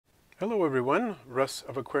Hello everyone, Russ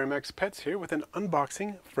of Aquarium X Pets here with an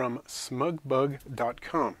unboxing from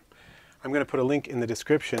smugbug.com. I'm going to put a link in the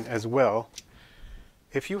description as well.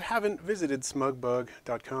 If you haven't visited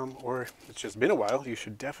smugbug.com, or it's just been a while, you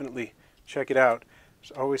should definitely check it out.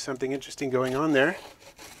 There's always something interesting going on there.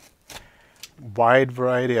 Wide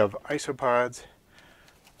variety of isopods,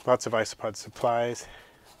 lots of isopod supplies,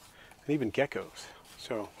 and even geckos.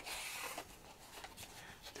 So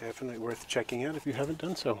definitely worth checking out if you haven't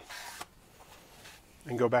done so.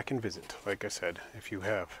 And go back and visit, like I said, if you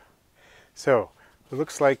have. So, it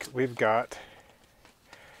looks like we've got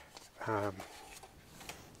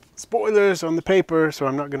spoilers on the paper, so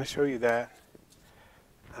I'm not going to show you that.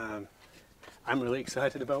 I'm really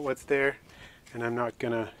excited about what's there, and I'm not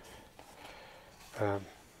going to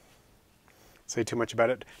say too much about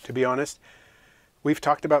it. To be honest, we've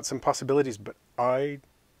talked about some possibilities, but I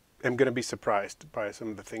am going to be surprised by some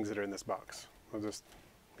of the things that are in this box.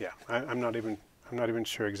 I'm not even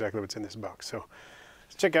sure exactly what's in this box. So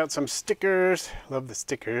let's check out some stickers. Love the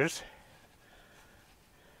stickers.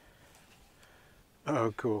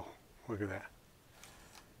 Oh, cool. Look at that.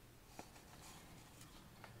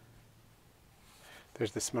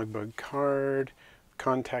 There's the SmugBug card,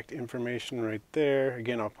 contact information right there.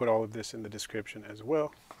 Again, I'll put all of this in the description as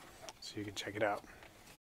well, so you can check it out.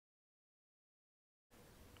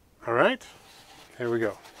 All right, here we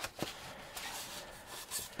go.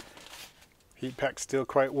 Heat pack still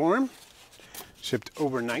quite warm. Shipped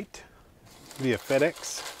overnight via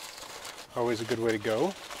FedEx. Always a good way to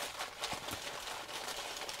go.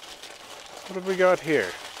 What have we got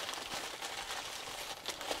here?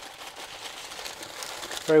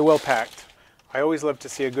 Very well packed. I always love to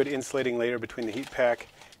see a good insulating layer between the heat pack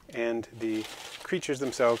and the creatures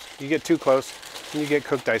themselves. You get too close and you get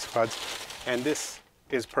cooked isopods. And this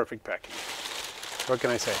is perfect packing. What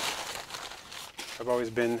can I say? I've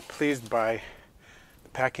always been pleased by the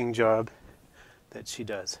packing job that she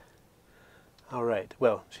does. All right,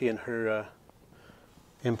 well, she and her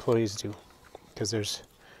employees do, because there's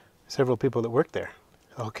several people that work there.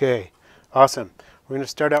 Okay, awesome. We're going to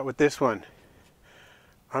start out with this one.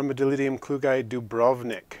 Armadillidium klugi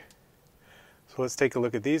dubrovnik. So let's take a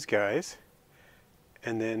look at these guys,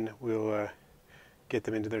 and then we'll get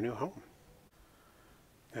them into their new home.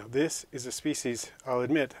 Now this is a species, I'll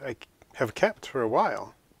admit, I have kept for a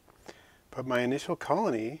while, but my initial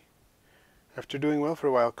colony, after doing well for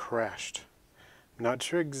a while, crashed. I'm not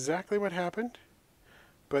sure exactly what happened,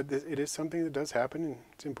 but it is something that does happen, and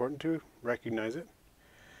it's important to recognize it.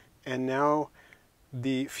 And now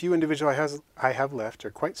the few individuals I have left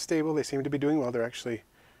are quite stable. They seem to be doing well. They're actually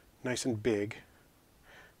nice and big,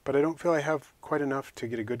 but I don't feel I have quite enough to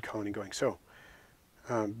get a good colony going. So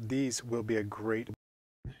these will be a great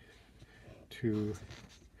to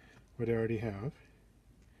what I already have.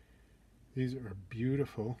 These are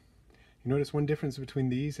beautiful. You notice one difference between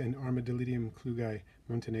these and Armadillidium klugi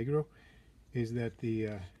Montenegro is that the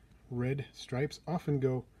red stripes often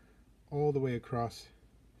go all the way across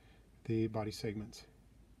the body segments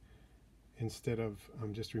instead of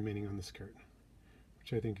just remaining on the skirt,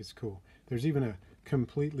 which I think is cool. There's even a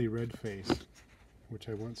completely red face, which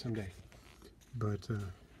I want someday. But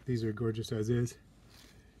these are gorgeous as is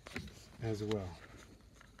as well.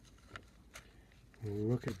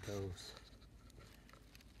 Look at those.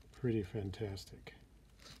 Pretty fantastic.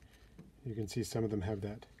 You can see some of them have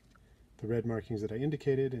the red markings that I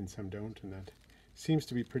indicated, and some don't, and that seems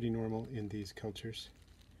to be pretty normal in these cultures.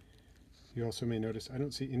 You also may notice I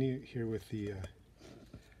don't see any here with the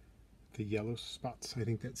yellow spots. I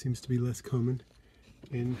think that seems to be less common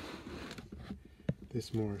in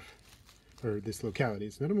this morph, or this locality.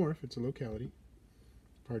 It's not a morph, it's a locality.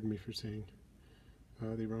 Pardon me for saying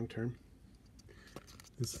the wrong term.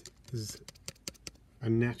 This is a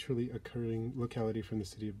naturally occurring locality from the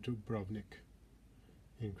city of Dubrovnik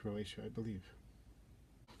in Croatia, I believe.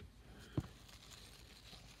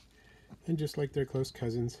 And just like their close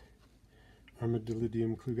cousins,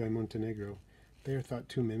 Armadillidium klugi Montenegro, they are thought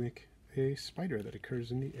to mimic a spider that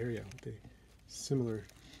occurs in the area with a similar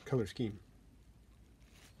color scheme.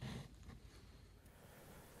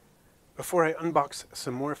 Before I unbox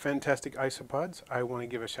some more fantastic isopods, I want to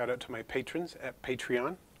give a shout out to my patrons at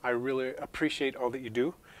Patreon. I really appreciate all that you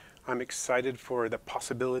do. I'm excited for the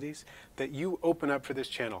possibilities that you open up for this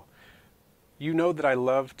channel. You know that I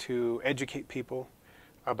love to educate people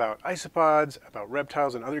about isopods, about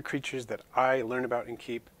reptiles and other creatures that I learn about and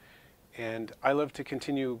keep. And I love to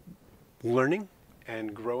continue learning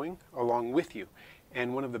and growing along with you.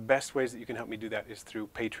 And one of the best ways that you can help me do that is through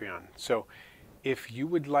Patreon. So if you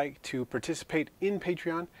would like to participate in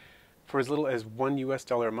Patreon, for as little as $1 US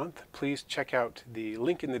a month. Please check out the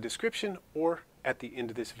link in the description or at the end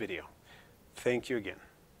of this video. Thank you again.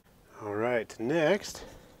 All right, next,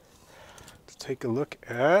 let's take a look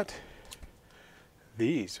at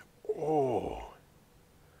these. Oh,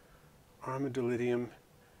 Armadillidium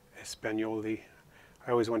espagnoli.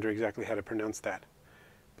 I always wonder exactly how to pronounce that.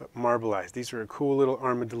 But marbleized. These are a cool little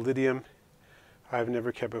Armadillidium I've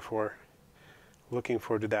never kept before. Looking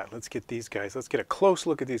forward to that. Let's get these guys. Let's get a close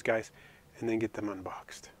look at these guys and then get them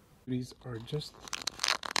unboxed. These are just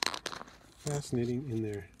fascinating in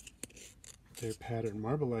their pattern.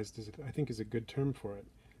 Marbleized is, I think, is a good term for it.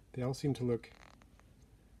 They all seem to look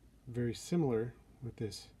very similar with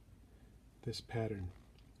this pattern.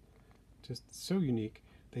 Just so unique.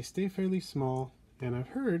 They stay fairly small, and I've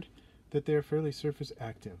heard that they're fairly surface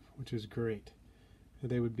active, which is great.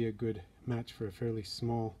 They would be a good match for a fairly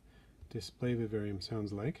small display vivarium,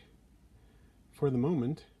 sounds like. For the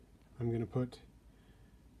moment, I'm going to put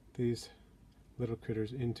these little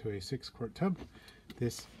critters into a 6-quart tub.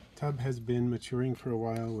 This tub has been maturing for a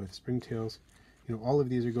while with springtails. You know, all of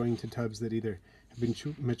these are going to tubs that either have been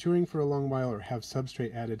maturing for a long while or have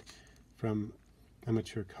substrate added from a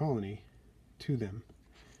mature colony to them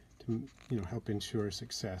to, you know, help ensure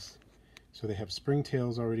success. So they have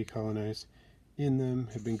springtails already colonized in them,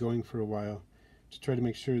 have been going for a while, to try to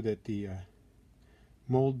make sure that the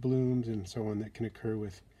mold blooms and so on that can occur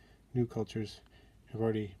with new cultures have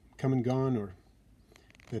already come and gone, or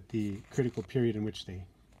that the critical period in which they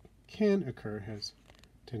can occur has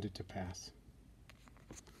tended to pass.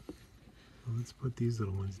 Well, let's put these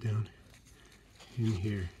little ones down in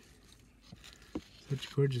here.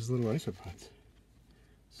 Such gorgeous little isopods.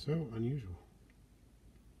 So unusual.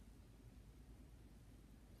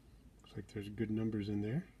 Looks like there's good numbers in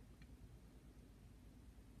there.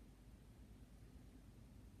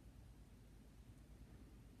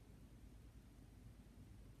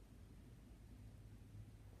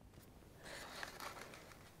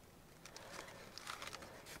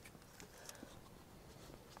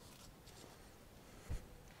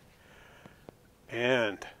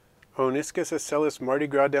 And Oniscus ocellus Mardi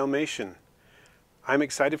Gras Dalmatian. I'm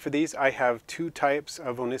excited for these. I have 2 types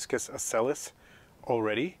of Oniscus ocellus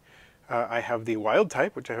already. I have the wild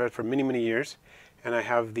type, which I've had for many, many years, and I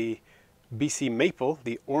have the BC Maple,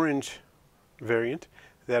 the orange variant,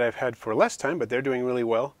 that I've had for less time, but they're doing really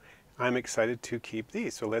well. I'm excited to keep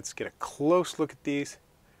these. So let's get a close look at these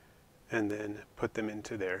and then put them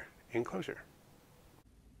into their enclosure.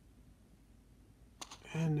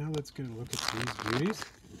 And now let's get a look at these beauties.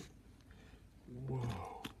 Whoa.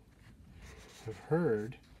 I've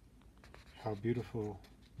heard how beautiful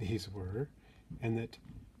these were, and that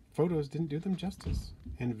photos didn't do them justice.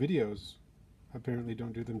 And videos apparently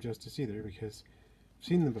don't do them justice either, because I've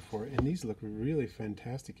seen them before, and these look really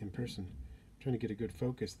fantastic in person. I'm trying to get a good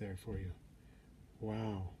focus there for you.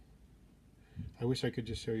 Wow. I wish I could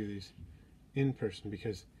just show you these in person,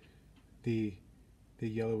 because the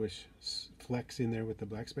yellowish flecks in there with the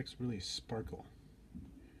black specks really sparkle.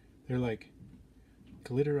 They're like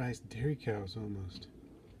glitterized dairy cows almost.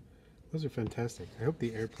 Those are fantastic. I hope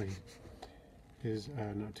the airplane is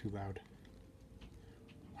not too loud.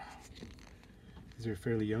 Wow. These are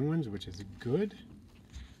fairly young ones, which is good.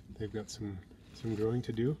 They've got some growing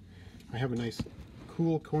to do. I have a nice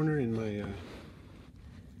cool corner in my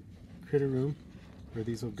critter room where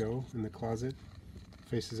these will go in the closet.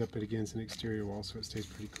 Faces up against an exterior wall, so it stays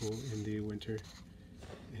pretty cool in the winter,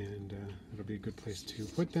 and it'll be a good place to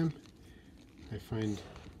put them. I find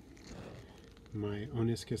my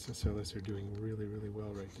Oniscus ocellus are doing really, really well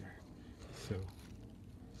right there, so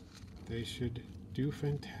they should do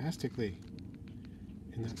fantastically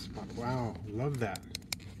in that spot. Wow, love that.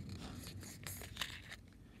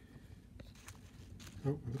 Oh,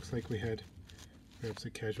 it looks like we had perhaps a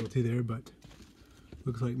casualty there, but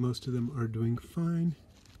looks like most of them are doing fine.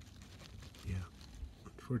 Yeah,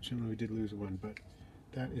 unfortunately we did lose one, but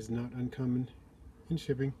that is not uncommon in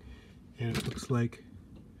shipping. And it looks like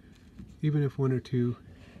even if 1 or 2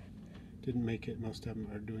 didn't make it, most of them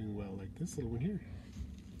are doing well, like this little one here.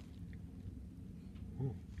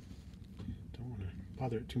 Ooh, don't want to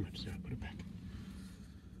bother it too much, so I'll put it back.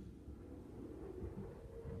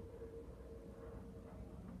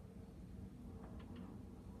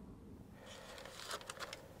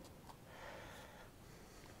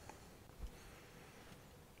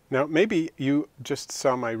 Now, maybe you just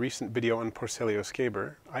saw my recent video on Porcellio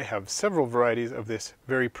scaber. I have several varieties of this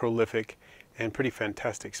very prolific and pretty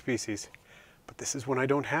fantastic species, but this is one I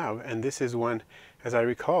don't have, and this is one, as I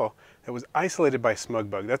recall, that was isolated by smug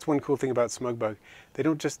bug. That's one cool thing about smug bug. They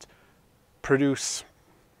don't just produce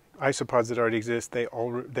isopods that already exist, they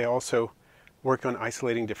also work on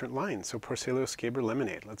isolating different lines. So Porcellio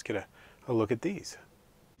lemonade. Let's get a look at these.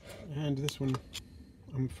 And this one,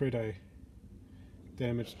 I'm afraid I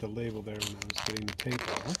damaged the label there when I was getting the tape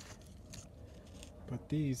off. But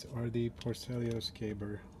these are the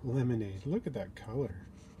Porcellio lemonade. Look at that color.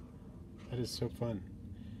 That is so fun.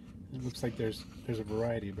 It looks like there's a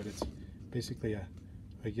variety, but it's basically a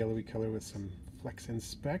yellowy color with some flecks and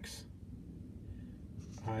specks.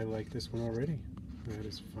 I like this one already. That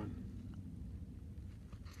is fun.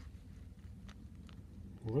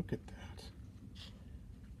 Look at that.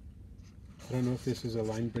 I don't know if this is a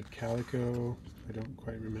line-bred calico. I don't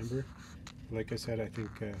quite remember. Like I said, I think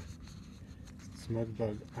Smug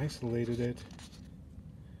Bug isolated it.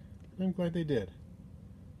 I'm glad they did.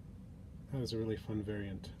 That is a really fun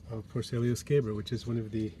variant of Porcellio which is one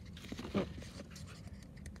of the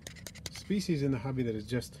species in the hobby that is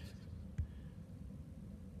just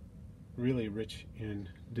really rich in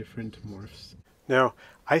different morphs. Now,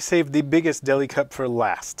 I saved the biggest deli cup for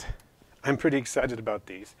last. I'm pretty excited about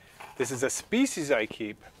these. This is a species I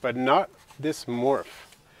keep, but not this morph.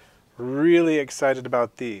 Really excited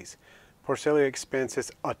about these. Porcellio expansus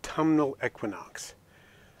autumnal equinox.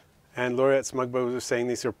 And Laureate Smugbug was saying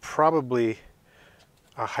these are probably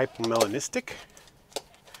a hypomelanistic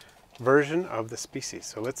version of the species.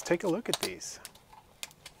 So let's take a look at these.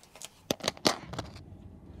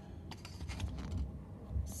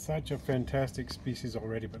 Such a fantastic species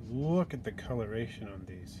already, but look at the coloration on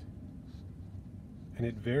these. And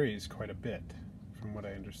it varies quite a bit from what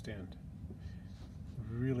I understand.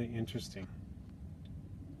 Really interesting.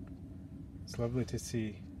 It's lovely to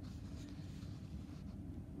see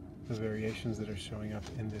the variations that are showing up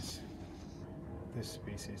in this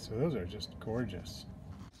species. So those are just gorgeous.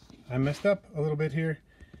 I messed up a little bit here,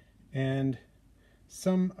 and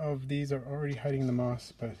some of these are already hiding the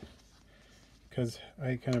moss, but because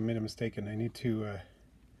I kind of made a mistake and I need to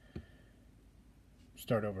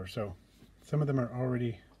start over. So some of them are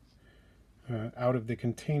already out of the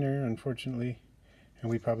container, unfortunately, and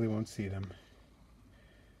we probably won't see them.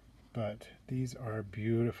 But these are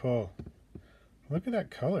beautiful. Look at that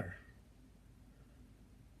color.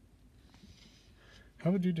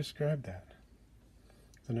 How would you describe that?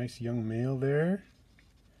 It's a nice young male there.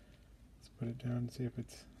 Let's put it down and see if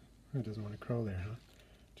it doesn't want to crawl there, huh?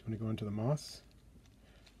 Do you want to go into the moss?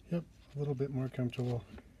 Yep, a little bit more comfortable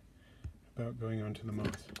about going onto the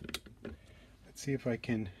moss. Let's see if I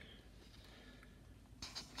can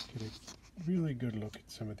get a really good look at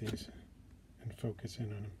some of these and focus in on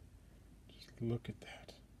them. Just look at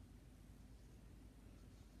that.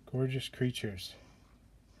 Gorgeous creatures.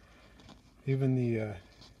 Even the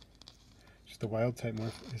just the wild type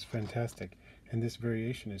morph is fantastic, and this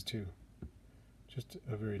variation is too. Just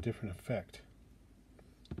a very different effect.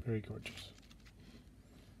 Very gorgeous.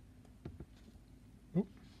 Oop.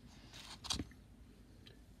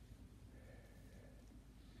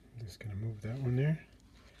 I'm just going to move that one there.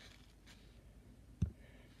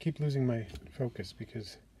 Keep losing my focus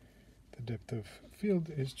because the depth of field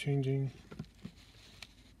is changing.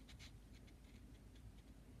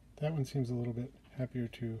 That one seems a little bit happier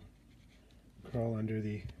to crawl under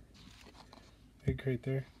the egg crate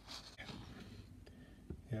there.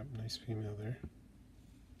 Yep, nice female there.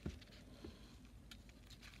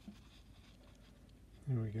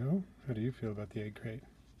 There we go. How do you feel about the egg crate?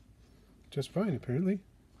 Just fine, apparently.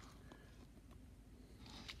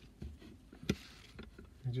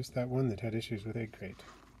 Just that one that had issues with egg crate.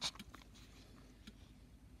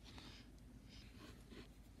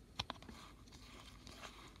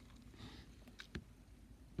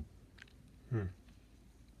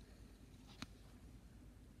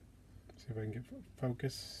 See if I can get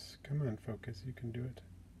focus. Come on, focus. You can do it.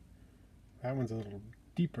 That one's a little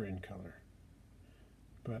deeper in color,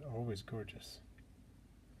 but always gorgeous.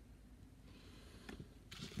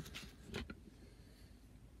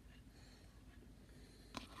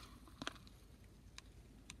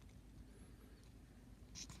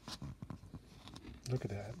 Look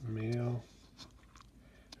at that, male.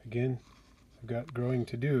 Again, I've got growing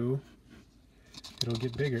to do. It'll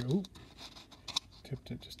get bigger. Ooh,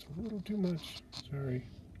 tipped it just a little too much. Sorry.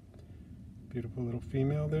 Beautiful little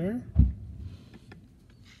female there.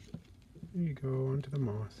 There you go, onto the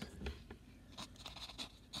moss.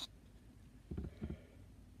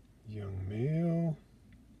 Young male.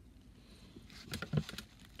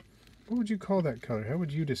 What would you call that color? How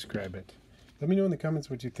would you describe it? Let me know in the comments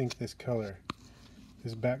what you think this color,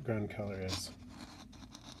 this background color is.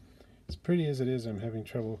 As pretty as it is, I'm having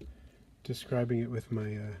trouble describing it with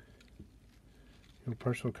my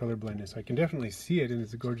partial color blindness. I can definitely see it and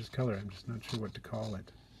it's a gorgeous color. I'm just not sure what to call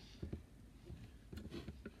it.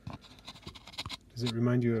 Does it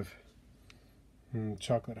remind you of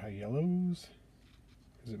chocolate high yellows?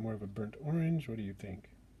 Is it more of a burnt orange? What do you think?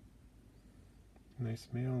 Nice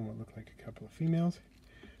male and what look like a couple of females.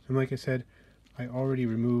 And like I said, I already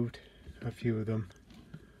removed a few of them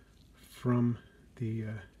from the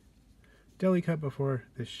deli cut before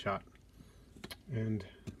this shot, and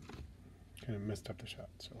kind of messed up the shot.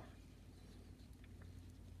 So,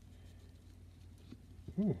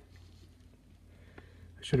 ooh,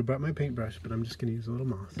 I should have brought my paintbrush, but I'm just going to use a little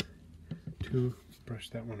moss to brush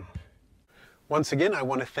that one off. Once again, I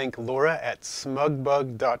want to thank Laura at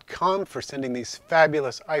smugbug.com for sending these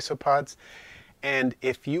fabulous isopods. And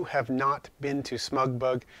if you have not been to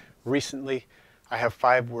Smugbug recently, I have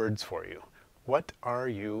 5 words for you. What are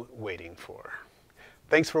you waiting for?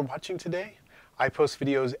 Thanks for watching today. I post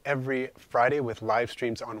videos every Friday with live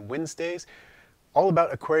streams on Wednesdays, all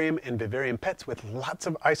about aquarium and vivarium pets with lots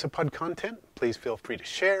of isopod content. Please feel free to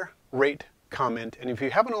share, rate, comment, and if you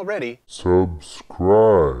haven't already,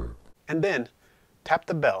 subscribe. And then tap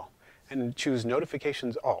the bell and choose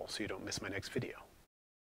notifications all so you don't miss my next video.